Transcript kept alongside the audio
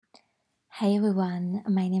Hi everyone,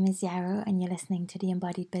 my name is Yarrow and you're listening to the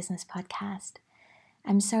Embodied Business Podcast.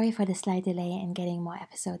 I'm sorry for the slight delay in getting more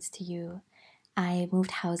episodes to you. I moved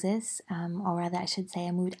houses, or rather I should say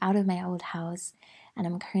I moved out of my old house, and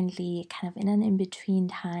I'm currently kind of in an in-between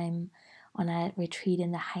time on a retreat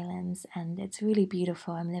in the Highlands, and it's really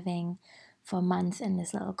beautiful. I'm living for a month in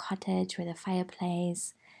this little cottage with a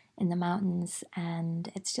fireplace in the mountains,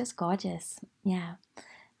 and it's just gorgeous. Yeah,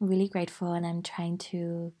 I'm really grateful, and I'm trying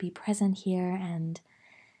to be present here and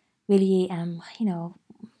really,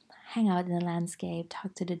 hang out in the landscape,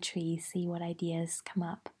 talk to the trees, see what ideas come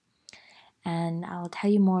up. And I'll tell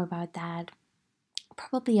you more about that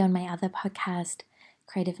probably on my other podcast,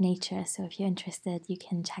 Creative Nature. So if you're interested, you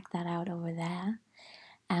can check that out over there.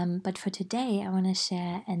 But for today, I want to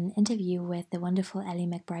share an interview with the wonderful Ellie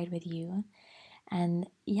McBride with you. And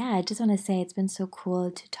yeah, I just want to say it's been so cool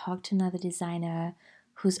to talk to another designer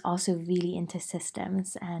who's also really into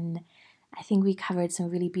systems. And I think we covered some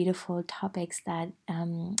really beautiful topics that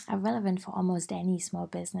are relevant for almost any small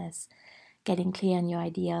business. Getting clear on your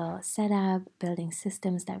ideal setup, building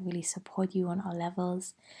systems that really support you on all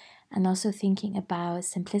levels, and also thinking about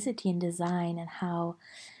simplicity in design and how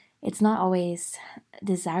it's not always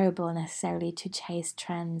desirable necessarily to chase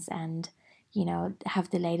trends and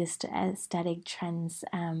have the latest aesthetic trends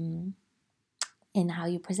in how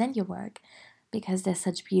you present your work, because there's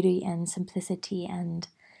such beauty and simplicity and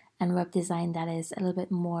web design that is a little bit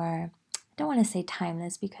more, I don't want to say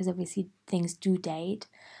timeless because obviously things do date,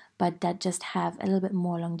 but that just have a little bit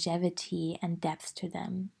more longevity and depth to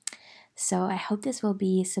them. So I hope this will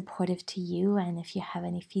be supportive to you, and if you have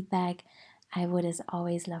any feedback, I would as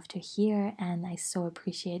always love to hear, and I so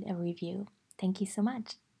appreciate a review. Thank you so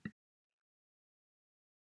much.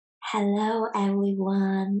 Hello,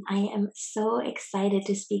 everyone. I am so excited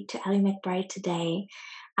to speak to Ellie McBride today.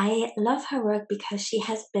 I love her work because she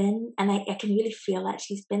has been, and I can really feel that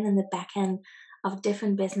she's been in the back end of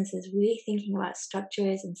different businesses, really thinking about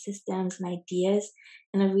structures and systems and ideas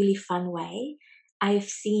in a really fun way. I've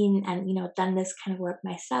seen and, done this kind of work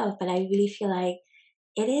myself, but I really feel like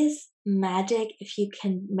it is magic if you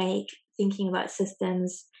can make thinking about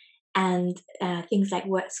systems and things like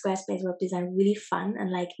Squarespace web design really fun and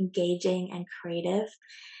like engaging and creative.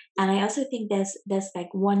 And I also think there's like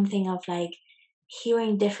one thing of like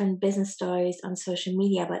hearing different business stories on social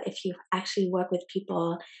media, but if you actually work with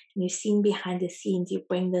people and you've seen behind the scenes, you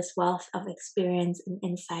bring this wealth of experience and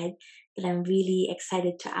insight that I'm really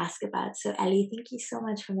excited to ask about. So Ellie, thank you so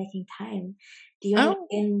much for making time. Do you want to Oh,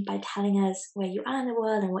 begin by telling us where you are in the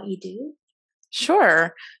world and what you do?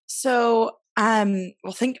 sure. So,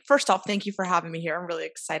 first off, thank you for having me here. I'm really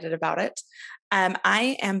excited about it.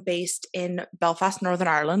 I am based in Belfast, Northern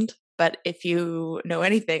Ireland, but if you know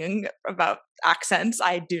anything about accents,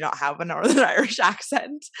 I do not have a Northern Irish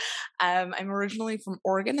accent. I'm originally from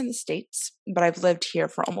Oregon in the States, but I've lived here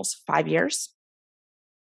for almost 5 years.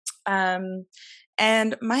 Um,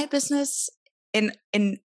 and my business in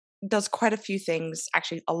does quite a few things,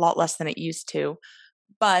 actually a lot less than it used to.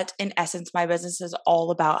 But in essence, my business is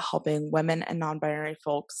all about helping women and non binary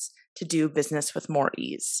folks to do business with more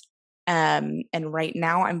ease. And right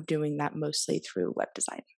now, I'm doing that mostly through web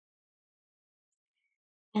design.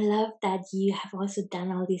 I love that you have also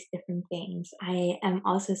done all these different things. I am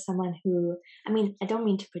also someone who, I mean, I don't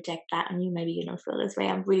mean to project that on you. Maybe you don't feel this way.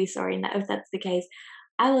 I'm really sorry now if that's the case.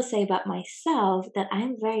 I will say about myself that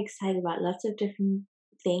I'm very excited about lots of different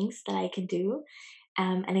things that I can do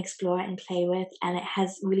and explore and play with. And it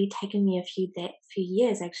has really taken me a few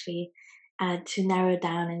years actually to narrow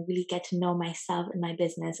down and really get to know myself and my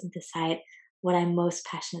business and decide what I'm most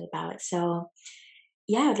passionate about. So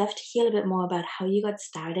yeah, I'd love to hear a bit more about how you got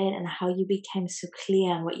started and how you became so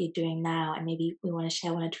clear on what you're doing now. And maybe we want to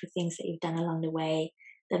share one or two things that you've done along the way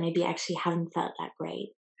that maybe actually haven't felt that great.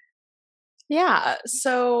 Yeah.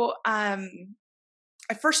 So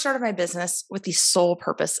I first started my business with the sole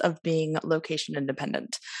purpose of being location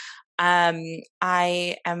independent.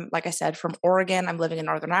 I am, like I said, from Oregon. I'm living in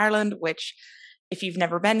Northern Ireland, which, if you've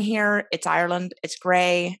never been here, it's Ireland. It's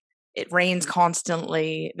gray. It rains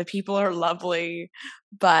constantly. The people are lovely,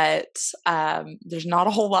 but there's not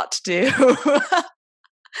a whole lot to do.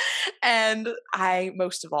 And I,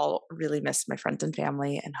 most of all, really miss my friends and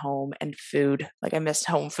family and home and food. Like, I missed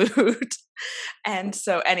home food. And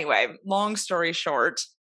so, anyway, long story short,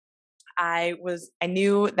 I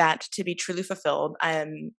knew that to be truly fulfilled,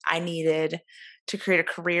 I needed to create a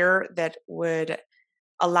career that would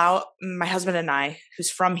allow my husband and I, who's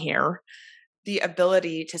from here, the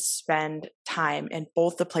ability to spend time in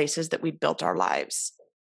both the places that we built our lives.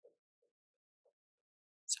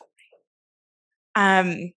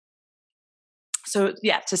 Um, So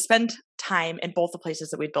yeah, to spend time in both the places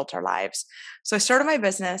that we built our lives. So I started my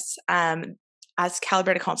business as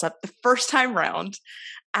Calibrated Concept the first time round.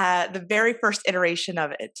 The very first iteration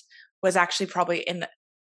of it was actually probably in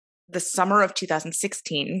the summer of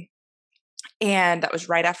 2016. And that was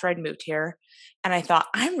right after I'd moved here. And I thought,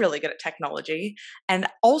 I'm really good at technology. And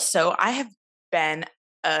also, I have been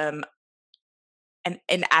an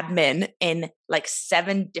admin in like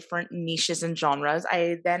 7 different niches and genres.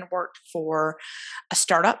 I then worked for a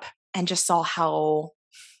startup and just saw how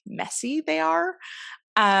messy they are.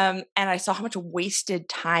 And I saw how much wasted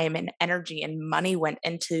time and energy and money went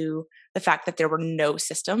into the fact that there were no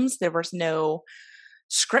systems, there was no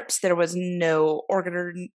scripts, there was no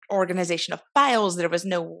organization of files, there was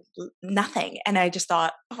no nothing. And I just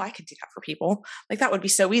thought, oh, I could do that for people. Like that would be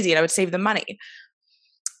so easy and I would save them money.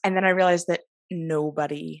 And then I realized that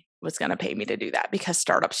nobody was going to pay me to do that because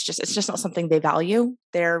startups it's just not something they value.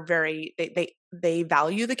 They're they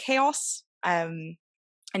value the chaos. And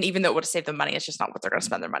even though it would have saved them money, it's just not what they're going to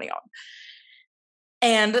spend their money on.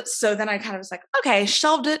 And so then I kind of was like, okay,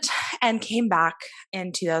 shelved it and came back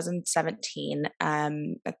in 2017,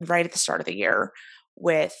 right at the start of the year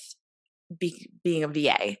with being a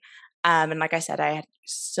VA. And like I said, I had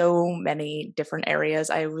so many different areas.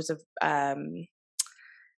 I was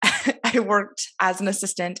I worked as an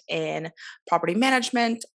assistant in property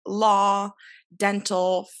management, law,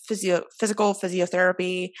 dental, physical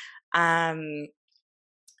physiotherapy, and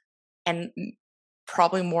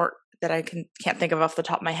probably more that I can't think of off the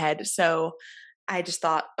top of my head. So I just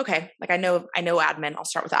thought, okay, like I know admin, I'll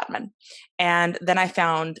start with admin. And then I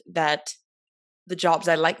found that the jobs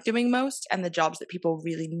I liked doing most and the jobs that people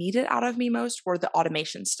really needed out of me most were the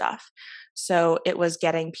automation stuff. So it was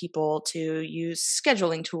getting people to use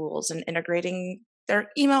scheduling tools and integrating their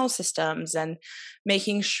email systems and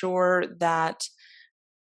making sure that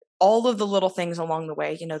all of the little things along the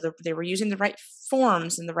way, they were using the right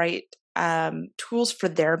forms and the right tools for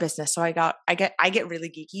their business. So I get really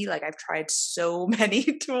geeky. Like I've tried so many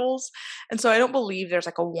tools. And so I don't believe there's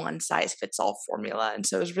like a one size fits all formula. And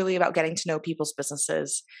so it was really about getting to know people's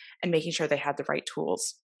businesses and making sure they had the right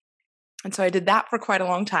tools. And so I did that for quite a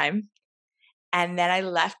long time. And then I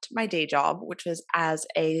left my day job, which was as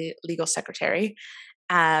a legal secretary.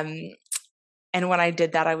 And when I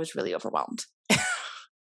did that, I was really overwhelmed.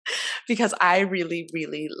 Because I really,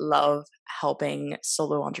 really love helping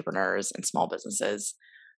solo entrepreneurs and small businesses.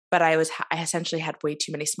 But I essentially had way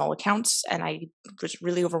too many small accounts and I was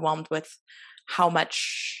really overwhelmed with how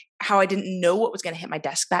I didn't know what was going to hit my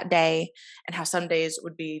desk that day and how some days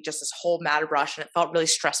would be just this whole mad rush and it felt really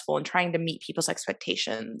stressful and trying to meet people's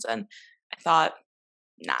expectations. And I thought,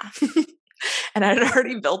 nah. And I had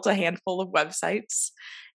already built a handful of websites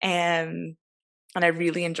and I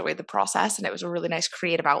really enjoyed the process and it was a really nice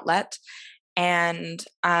creative outlet. And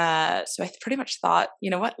so I pretty much thought,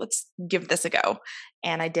 you know what, let's give this a go.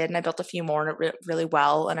 And I did, and I built a few more and it went really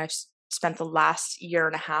well. And I've spent the last year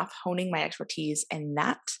and a half honing my expertise in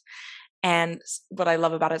that. And what I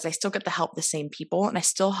love about it is I still get to help the same people and I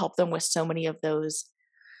still help them with so many of those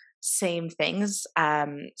same things.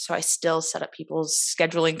 So I still set up people's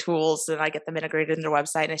scheduling tools and I get them integrated in their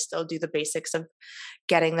website. And I still do the basics of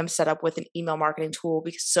getting them set up with an email marketing tool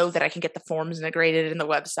so that I can get the forms integrated in the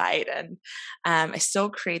website. And I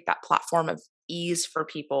still create that platform of ease for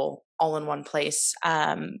people all in one place.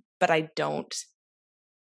 But I don't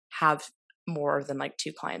have more than like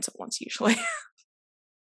 2 clients at once usually.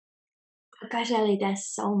 Gosh, Ellie, there's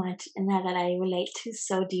so much in that I relate to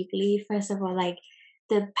so deeply. First of all, like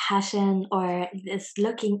the passion or this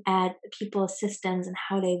looking at people's systems and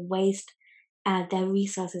how they waste their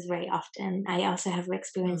resources very often. I also have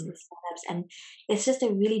experience with startups, and it's just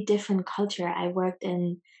a really different culture. I worked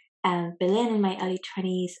in Berlin in my early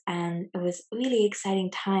 20s, and it was a really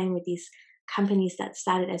exciting time with these companies that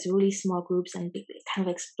started as really small groups and kind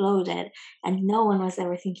of exploded, and no one was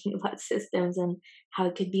ever thinking about systems and how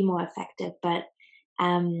it could be more effective. But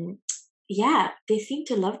yeah, they seem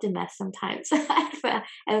to love the mess sometimes.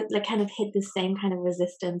 I like kind of hit the same kind of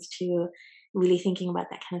resistance to really thinking about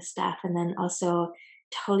that kind of stuff. And then also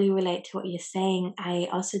totally relate to what you're saying. I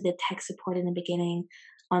also did tech support in the beginning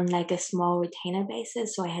on like a small retainer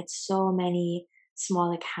basis. So I had so many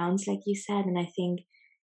small accounts, like you said. And I think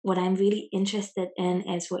what I'm really interested in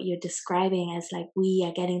is what you're describing as like we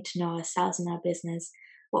are getting to know ourselves in our business,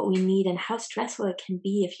 what we need, and how stressful it can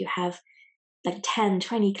be if you have like 10,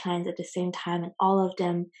 20 clients at the same time, and all of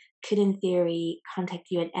them could, in theory, contact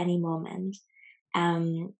you at any moment.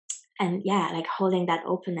 And yeah, like holding that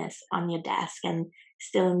openness on your desk and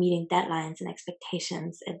still meeting deadlines and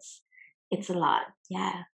expectations. It's a lot.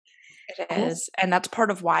 Yeah. It is. And that's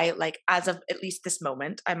part of why, like, as of at least this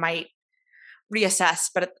moment, I might reassess.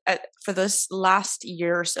 But for this last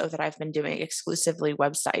year or so that I've been doing exclusively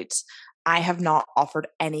websites, I have not offered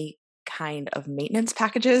any kind of maintenance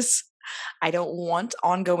packages. I don't want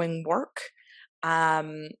ongoing work.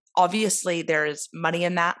 Obviously, there's money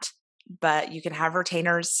in that, but you can have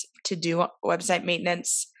retainers to do website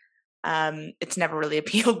maintenance. It's never really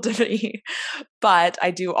appealed to me, but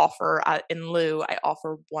I do offer in lieu, I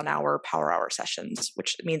offer 1 hour power hour sessions,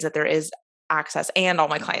 which means that there is access and all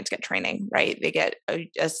my clients get training, right? They get a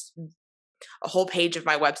whole page of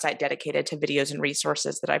my website dedicated to videos and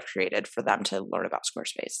resources that I've created for them to learn about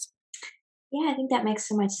Squarespace. Yeah, I think that makes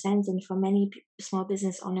so much sense. And for many small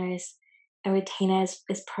business owners, a retainer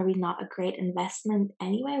is probably not a great investment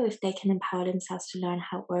anyway. If they can empower themselves to learn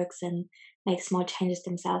how it works and make small changes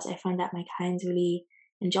themselves, I find that my clients really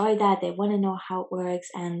enjoy that. They want to know how it works,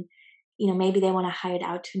 and maybe they want to hire it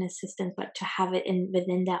out to an assistant, but to have it in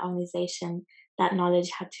within their organization, that knowledge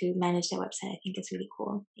how to manage their website, I think is really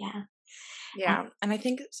cool. Yeah. Uh, Yeah, and I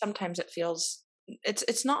think sometimes it feels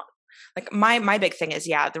it's not like my big thing is,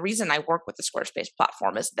 yeah, the reason I work with the Squarespace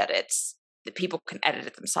platform is that it's that people can edit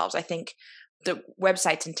it themselves. I think the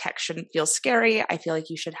websites and tech shouldn't feel scary. I feel like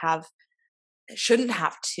you shouldn't have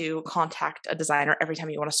to contact a designer every time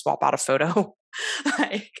you want to swap out a photo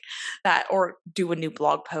like that, or do a new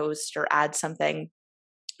blog post or add something.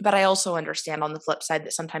 But I also understand on the flip side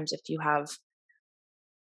that sometimes if you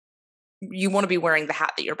want to be wearing the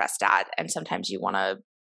hat that you're best at, and sometimes you want to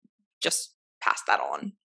just pass that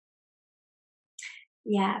on.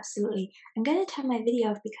 Yeah, absolutely. I'm going to turn my video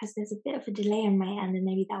off because there's a bit of a delay on my end, and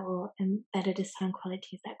maybe that will better the sound quality.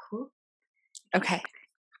 Is that cool? Okay.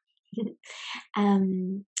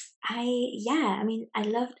 um, I mean, I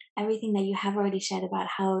loved everything that you have already shared about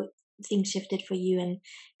how things shifted for you and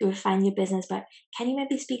you refined your business. But can you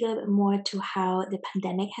maybe speak a little bit more to how the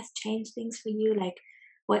pandemic has changed things for you? Like,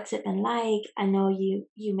 what's it been like? I know you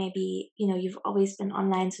maybe you've always been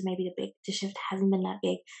online, so maybe the shift hasn't been that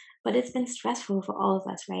big, but it's been stressful for all of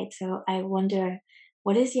us, right? So I wonder,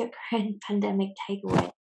 what is your current pandemic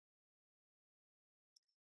takeaway?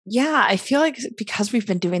 Yeah, I feel like because we've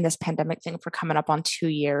been doing this pandemic thing for coming up on 2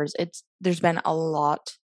 years, there's been a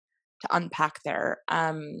lot to unpack there.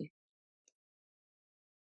 I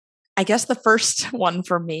guess the first one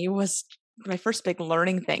for me was my first big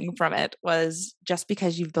learning thing from it was just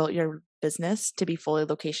because you've built your business to be fully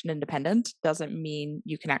location independent doesn't mean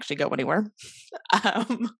you can actually go anywhere.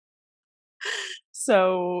 um,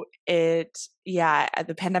 yeah,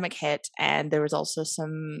 the pandemic hit, and there was also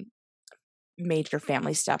some major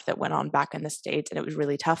family stuff that went on back in the States. And it was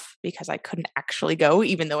really tough because I couldn't actually go,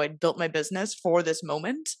 even though I'd built my business for this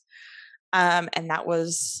moment. And that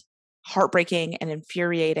was heartbreaking and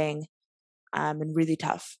infuriating, and really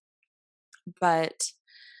tough. But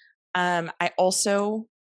I also,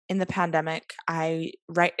 in the pandemic, it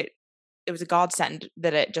was a godsend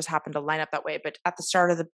that it just happened to line up that way. But at the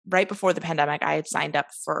start of right before the pandemic, I had signed up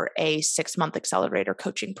for a 6-month accelerator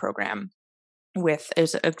coaching program it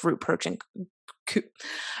was a group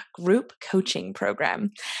coaching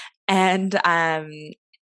program. And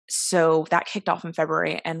so that kicked off in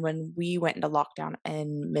February. And when we went into lockdown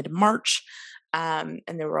in mid-March, and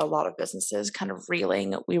there were a lot of businesses kind of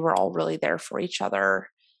reeling, we were all really there for each other.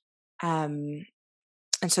 And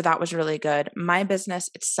so that was really good. My business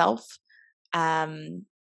itself,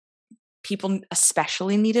 people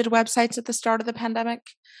especially needed websites at the start of the pandemic,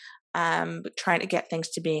 trying to get things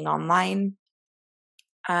to being online.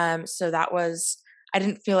 So I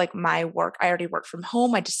didn't feel like I already worked from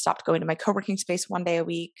home. I just stopped going to my co-working space 1 day a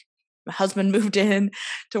week. My husband moved in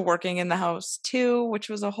to working in the house too, which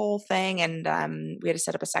was a whole thing. And we had to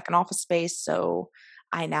set up a second office space. So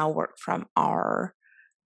I now work from our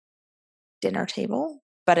dinner table,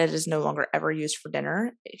 but it is no longer ever used for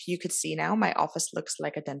dinner. If you could see now, my office looks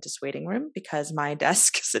like a dentist waiting room because my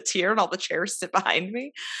desk sits here and all the chairs sit behind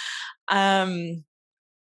me.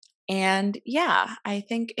 And yeah, I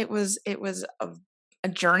think it was a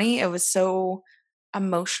journey. It was so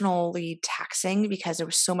emotionally taxing because there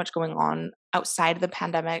was so much going on outside of the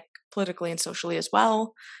pandemic, politically and socially as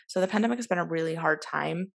well. So the pandemic has been a really hard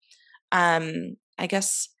time. I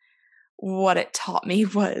guess what it taught me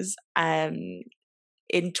was in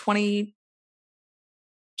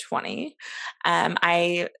 2020,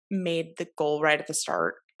 I made the goal right at the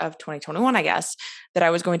start of 2021, I guess, that I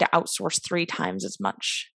was going to outsource 3 times as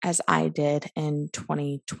much as I did in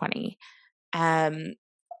 2020. And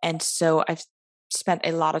so I've spent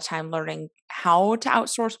a lot of time learning how to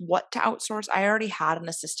outsource, what to outsource. I already had an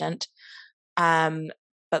assistant,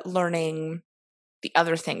 but learning the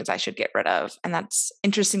other things I should get rid of. And that's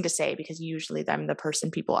interesting to say because usually I'm the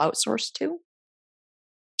person people outsource to.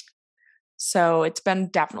 So it's been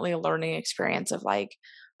definitely a learning experience of like,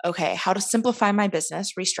 okay, how to simplify my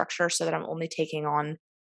business, restructure so that I'm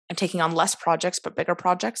taking on less projects, but bigger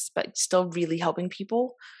projects, but still really helping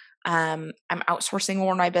people. I'm outsourcing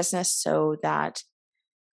more my business so that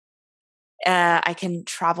I can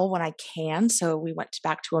travel when I can. So we went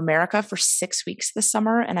back to America for 6 weeks this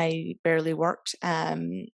summer and I barely worked.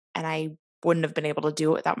 And I wouldn't have been able to do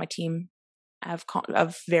it without my team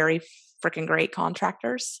of very freaking great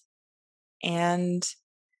contractors. And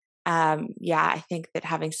yeah, I think that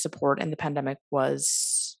having support in the pandemic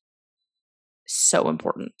was so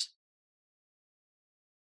important.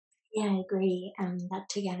 Yeah, I agree. That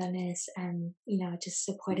togetherness and, just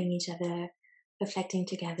supporting each other, reflecting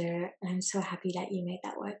together. And I'm so happy that you made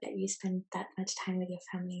that work, that you spent that much time with your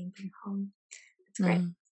family and being home. It's great.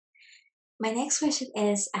 Mm. My next question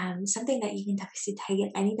is something that you can obviously take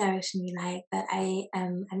in any direction you like, but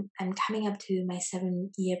I'm coming up to my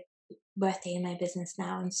 7-year birthday in my business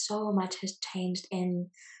now, and so much has changed in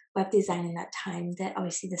web design in that time. That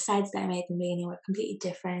obviously the sites that I made in the beginning were completely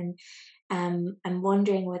different. I'm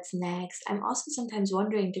wondering what's next. I'm also sometimes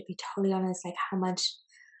wondering, to be totally honest, like how much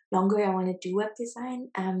longer I want to do web design.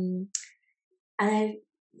 And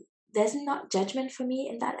there's not judgment for me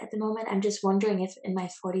in that at the moment. I'm just wondering if in my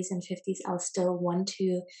 40s and 50s I'll still want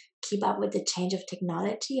to keep up with the change of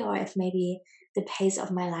technology, or if maybe the pace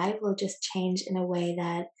of my life will just change in a way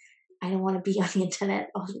that I don't want to be on the internet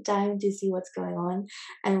all the time to see what's going on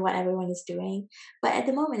and what everyone is doing. But at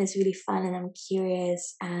the moment, it's really fun and I'm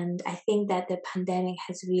curious. And I think that the pandemic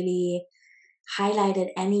has really highlighted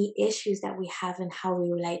any issues that we have in how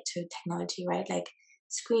we relate to technology, right? Like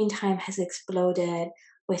screen time has exploded.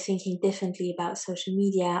 We're thinking differently about social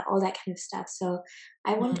media, all that kind of stuff. So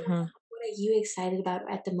I wonder, Mm-hmm. what are you excited about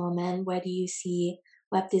at the moment? Where do you see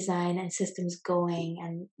web design and systems going,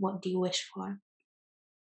 and what do you wish for?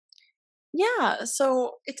 Yeah,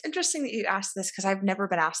 so it's interesting that you asked this because I've never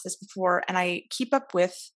been asked this before, and I keep up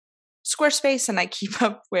with Squarespace and I keep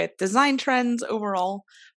up with design trends overall,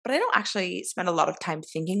 but I don't actually spend a lot of time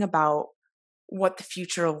thinking about what the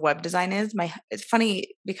future of web design is. It's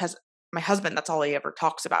funny because my husband, that's all he ever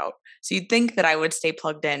talks about. So you'd think that I would stay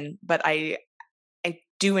plugged in, but I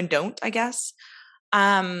do and don't, I guess.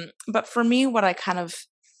 But for me, what I kind of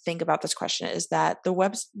think about this question is that the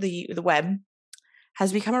web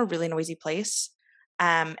has become a really noisy place.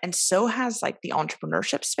 And so has like the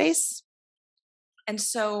entrepreneurship space. And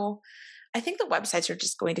so I think the websites are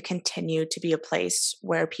just going to continue to be a place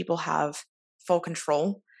where people have full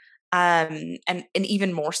control. And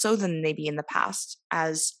even more so than maybe in the past,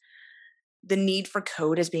 as the need for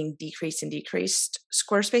code is being decreased and decreased.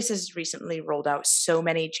 Squarespace has recently rolled out so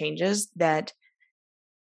many changes that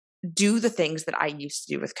do the things that I used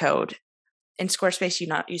to do with code. In Squarespace, you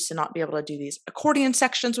not used to not be able to do these accordion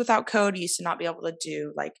sections without code. You used to not be able to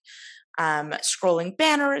do like scrolling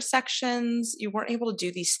banner sections. You weren't able to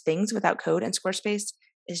do these things without code. And Squarespace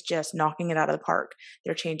is just knocking it out of the park.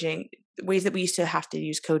 They're changing ways that we used to have to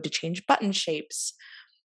use code to change button shapes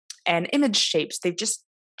and image shapes. They've just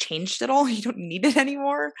changed it all. You don't need it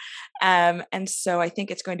anymore. And so I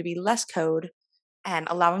think it's going to be less code and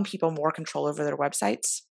allowing people more control over their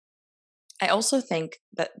websites. I also think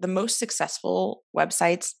that the most successful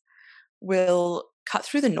websites will cut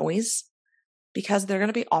through the noise because they're going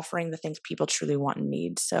to be offering the things people truly want and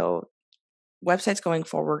need. So websites going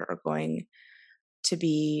forward are going to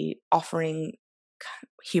be offering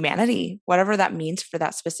humanity, whatever that means for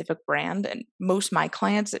that specific brand. And most of my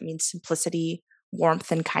clients, it means simplicity,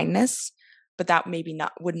 warmth, and kindness. But that maybe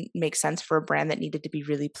not wouldn't make sense for a brand that needed to be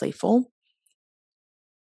really playful.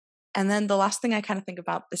 And then the last thing I kind of think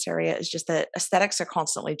about this area is just that aesthetics are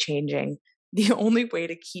constantly changing. The only way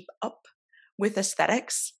to keep up with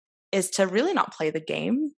aesthetics is to really not play the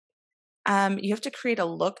game. You have to create a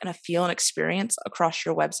look and a feel and experience across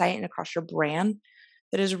your website and across your brand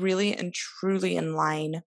that is really and truly in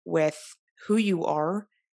line with who you are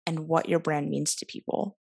and what your brand means to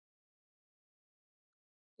people.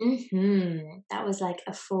 That was like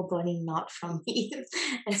a full body nod from me.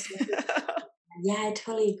 Yeah, I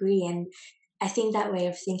totally agree. And I think that way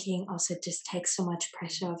of thinking also just takes so much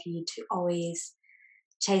pressure off you to always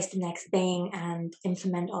chase the next thing and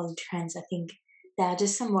implement all the trends. I think there are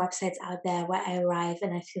just some websites out there where I arrive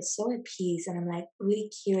and I feel so at peace and I'm like really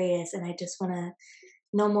curious and I just want to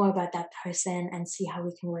know more about that person and see how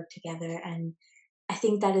we can work together. And I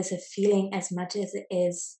think that is a feeling as much as it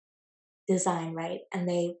is design, right? And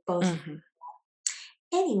they both. Mhm.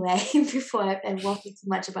 Anyway, before I waffle too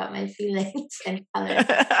much about my feelings and colors,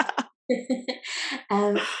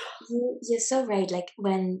 um, you're so right. Like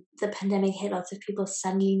when the pandemic hit, lots of people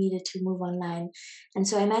suddenly needed to move online. And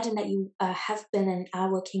so I imagine that you have been and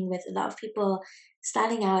are working with a lot of people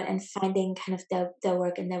starting out and finding kind of their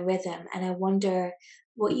work and their rhythm. And I wonder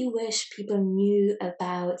what you wish people knew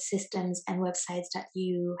about systems and websites that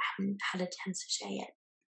you haven't had a chance to share yet.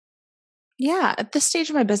 Yeah, at this stage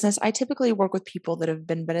of my business, I typically work with people that have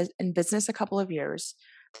been in business a couple of years.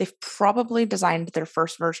 They've probably designed their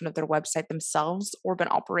first version of their website themselves or been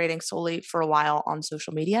operating solely for a while on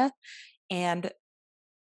social media. And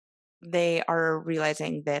they are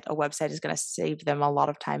realizing that a website is going to save them a lot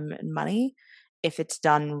of time and money if it's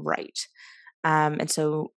done right. And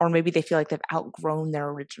so, or maybe they feel like they've outgrown their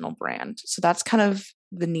original brand. So that's kind of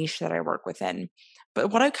the niche that I work within. But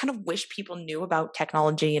what I kind of wish people knew about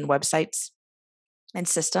technology and websites and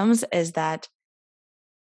systems is that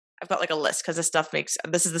I've got like a list because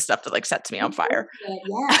this is the stuff that like sets me on fire.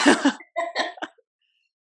 Yeah.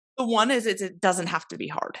 The one is it doesn't have to be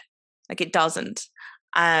hard. Like it doesn't.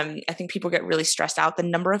 I think people get really stressed out. The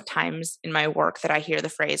number of times in my work that I hear the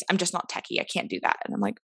phrase, I'm just not techie, I can't do that. And I'm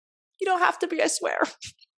like, you don't have to be, I swear.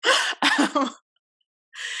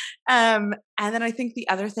 um, and then I think the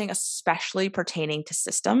other thing, especially pertaining to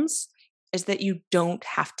systems, is that you don't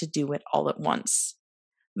have to do it all at once.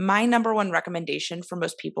 My number one recommendation for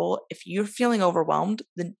most people, if you're feeling overwhelmed,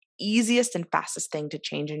 the easiest and fastest thing to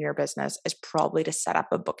change in your business is probably to set up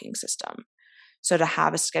a booking system. So to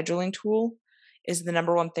have a scheduling tool is the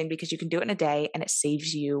number one thing because you can do it in a day and it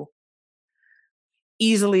saves you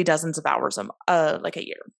easily dozens of hours like a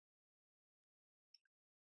year.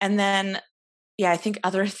 And then yeah, I think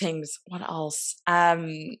other things, what else?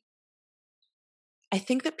 I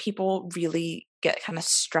think that people really get kind of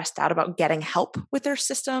stressed out about getting help with their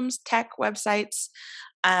systems, tech, websites.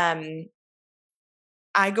 Um,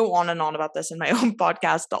 I go on and on about this in my own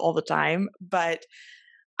podcast all the time, but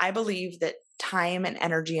I believe that time and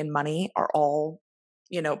energy and money are all,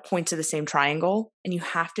 points of the same triangle, and you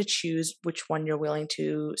have to choose which one you're willing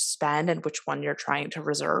to spend and which one you're trying to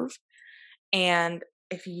reserve. And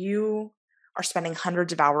if you are spending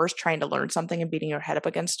hundreds of hours trying to learn something and beating your head up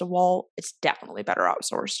against a wall, it's definitely better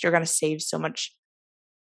outsourced. You're going to save so much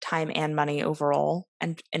time and money overall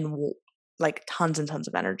and like tons and tons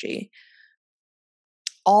of energy.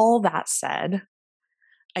 All that said,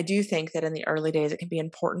 I do think that in the early days, it can be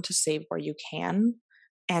important to save where you can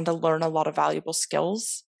and to learn a lot of valuable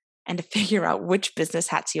skills and to figure out which business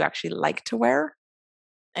hats you actually like to wear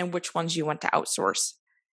and which ones you want to outsource.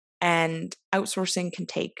 And outsourcing can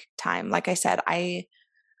take time. Like I said, I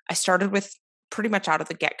started with pretty much out of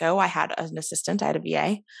the get-go. I had an assistant, I had a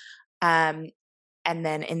VA. Um, and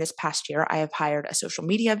then in this past year, I have hired a social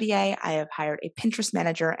media VA, I have hired a Pinterest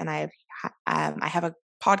manager, and I have a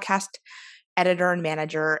podcast editor and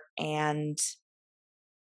manager. And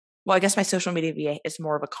well, I guess my social media VA is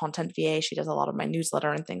more of a content VA. She does a lot of my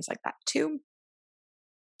newsletter and things like that too.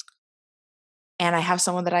 And I have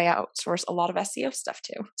someone that I outsource a lot of SEO stuff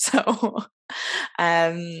to. So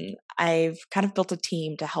I've kind of built a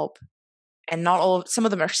team to help. And not all, some of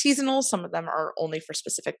them are seasonal, some of them are only for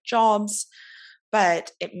specific jobs. But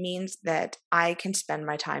it means that I can spend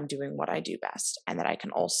my time doing what I do best and that I can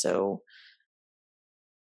also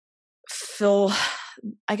feel,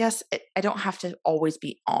 I don't have to always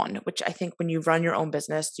be on, which I think when you run your own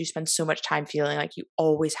business, you spend so much time feeling like you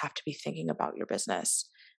always have to be thinking about your business.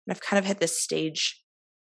 And I've kind of hit this stage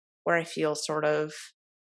where I feel sort of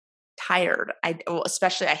tired.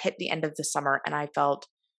 Especially I hit the end of the summer and I felt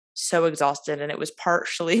so exhausted. And it was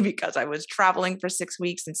partially because I was traveling for 6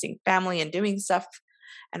 weeks and seeing family and doing stuff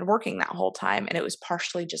and working that whole time. And it was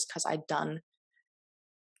partially just because I'd done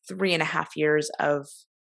 3.5 years of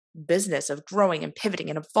business of growing and pivoting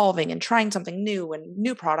and evolving and trying something new and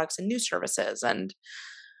new products and new services. And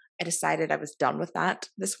I decided I was done with that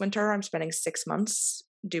this winter. I'm spending 6 months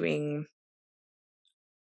doing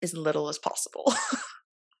as little as possible.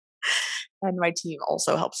 And my team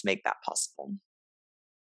also helps make that possible.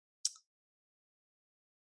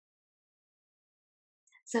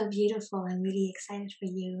 So beautiful. I'm really excited for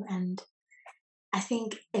you. And I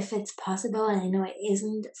think if it's possible, and I know it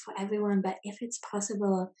isn't for everyone, but if it's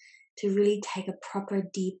possible to really take a proper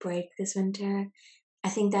deep break this winter, I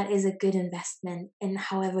think that is a good investment in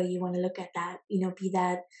however you want to look at that, be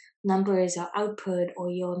that numbers or output or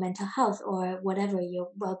your mental health or whatever, your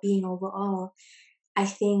well being overall. I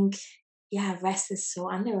think, yeah, rest is so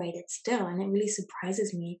underrated still. And it really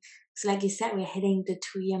surprises me. So, like you said, we're hitting the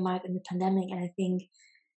 2-year mark in the pandemic. And I think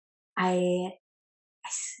I,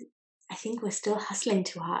 I think we're still hustling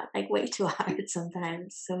too hard, like way too hard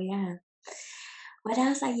sometimes. So, yeah. What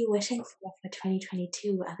else are you wishing for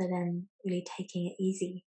 2022 other than really taking it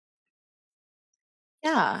easy?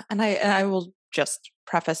 Yeah, and I will just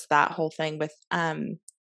preface that whole thing with I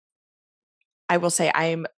will say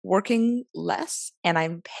I'm working less and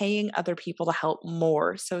I'm paying other people to help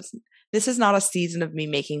more. So this is not a season of me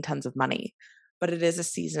making tons of money, but it is a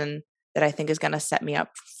season that I think is going to set me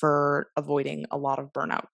up for avoiding a lot of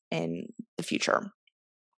burnout in the future.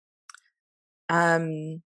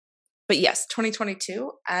 Um, but yes, 2022.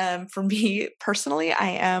 For me personally,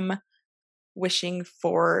 I am wishing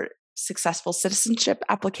for successful citizenship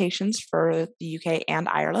applications for the UK and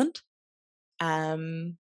Ireland.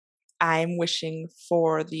 Um, I'm wishing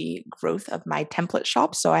for the growth of my template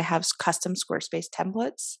shop. So I have custom Squarespace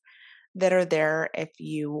templates that are there if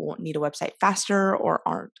you need a website faster or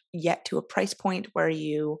aren't yet to a price point where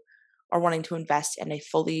you are wanting to invest in a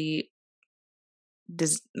fully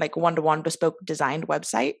like one-to-one bespoke designed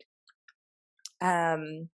website.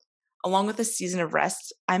 Um, Along with a season of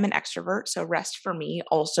rest, I'm an extrovert. So rest for me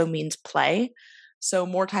also means play. So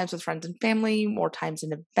more times with friends and family, more times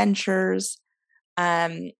in adventures.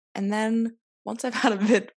 And then once I've had a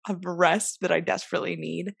bit of rest that I desperately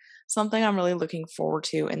need, something I'm really looking forward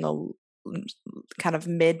to in the kind of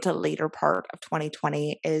mid to later part of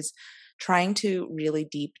 2020 is trying to really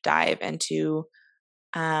deep dive into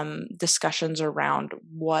discussions around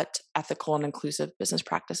what ethical and inclusive business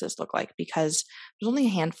practices look like, because there's only a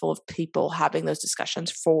handful of people having those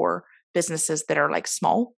discussions for businesses that are like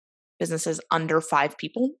small businesses under 5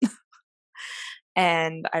 people.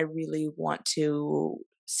 And I really want to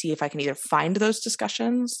see if I can either find those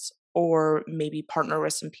discussions or maybe partner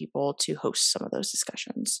with some people to host some of those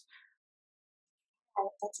discussions. Oh,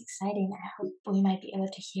 that's exciting. I hope we might be able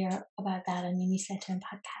to hear about that on your newsletter and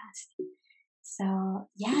podcast. So,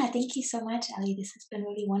 yeah, thank you so much, Ellie. This has been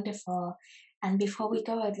really wonderful. And before we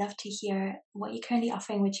go, I'd love to hear what you're currently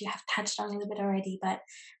offering, which you have touched on a little bit already, but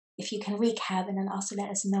if you can recap and then also let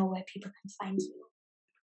us know where people can find you.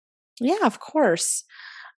 Yeah, of course.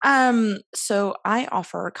 So I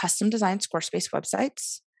offer custom designed Squarespace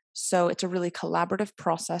websites. So it's a really collaborative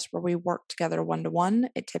process where we work together one to one.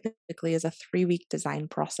 It typically is a 3-week design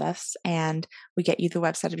process, and we get you the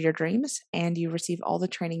website of your dreams, and you receive all the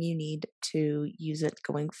training you need to use it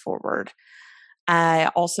going forward. I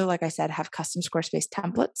also, like I said, have custom Squarespace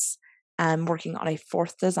templates. I'm working on a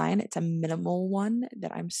 4th design. It's a minimal one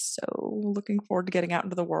that I'm so looking forward to getting out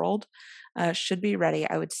into the world. Should be ready,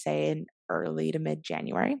 I would say, in early to mid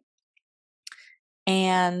January.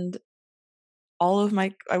 And all of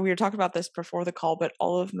my, we were talking about this before the call, but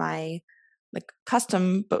all of my like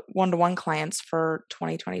custom but one-to-one clients for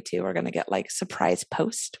 2022 are going to get like surprise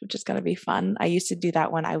post, which is going to be fun. I used to do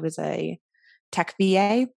that when I was a tech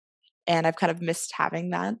VA, and I've kind of missed having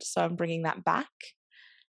that. So I'm bringing that back.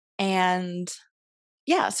 And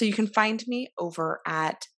yeah, so you can find me over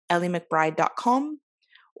at elliemcbride.com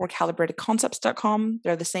or calibratedconcepts.com.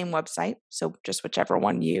 They're the same website. So just whichever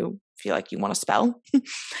one you feel like you want to spell.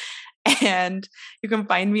 And you can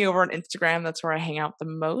find me over on Instagram. That's where I hang out the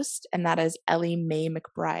most. And that is Ellie Mae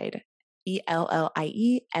McBride.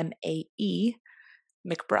 ELLIEMAE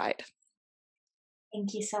McBride.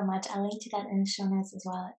 Thank you so much. I'll link to that in the show notes as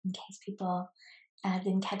well in case people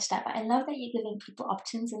didn't catch that. But I love that you're giving people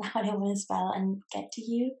options on how they want to spell and get to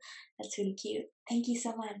you. That's really cute. Thank you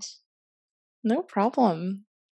so much. No problem.